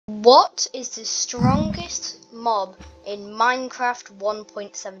What is the strongest mob in Minecraft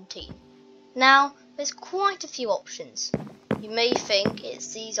 1.17? Now, there's quite a few options. You may think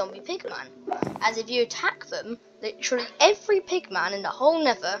it's the zombie pigman, as if you attack them, literally every pigman in the whole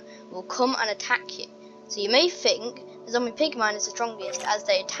nether will come and attack you. So you may think the zombie pigman is the strongest as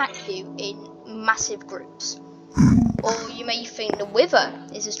they attack you in massive groups. Or you may think the wither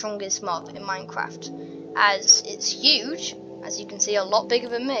is the strongest mob in Minecraft, as it's huge, as you can see, a lot bigger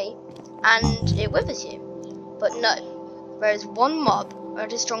than me, and it withers you. But no, there is one mob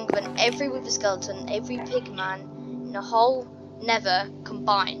that is stronger than every wither skeleton, every pigman in the whole nether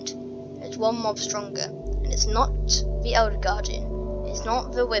combined. There's one mob stronger, and it's not the Elder Guardian, it's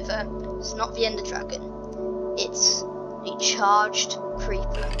not the wither, it's not the Ender Dragon, it's the Charged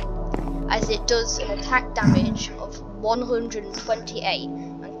Creeper, as it does an attack damage of 128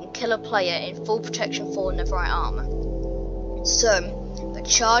 and can kill a player in full protection 4 netherite armor. So, the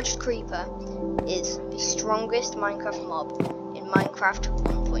Charged Creeper is the strongest Minecraft mob in Minecraft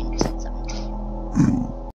 1.17.